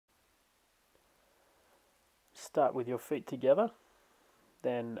Start with your feet together,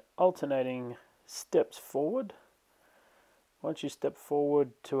 then alternating steps forward. Once you step forward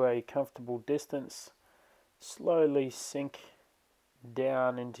to a comfortable distance, slowly sink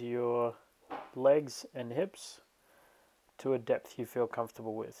down into your legs and hips to a depth you feel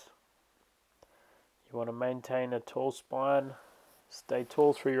comfortable with. You want to maintain a tall spine, stay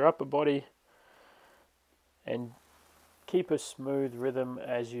tall through your upper body, and keep a smooth rhythm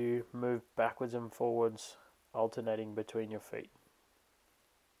as you move backwards and forwards, alternating between your feet.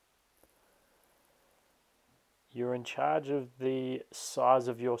 You're in charge of the size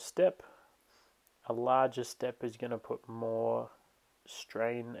of your step. A larger step is going to put more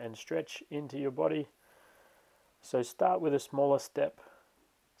strain and stretch into your body. So start with a smaller step,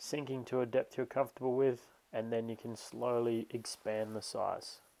 sinking to a depth you're comfortable with, and then you can slowly expand the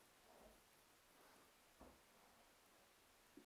size.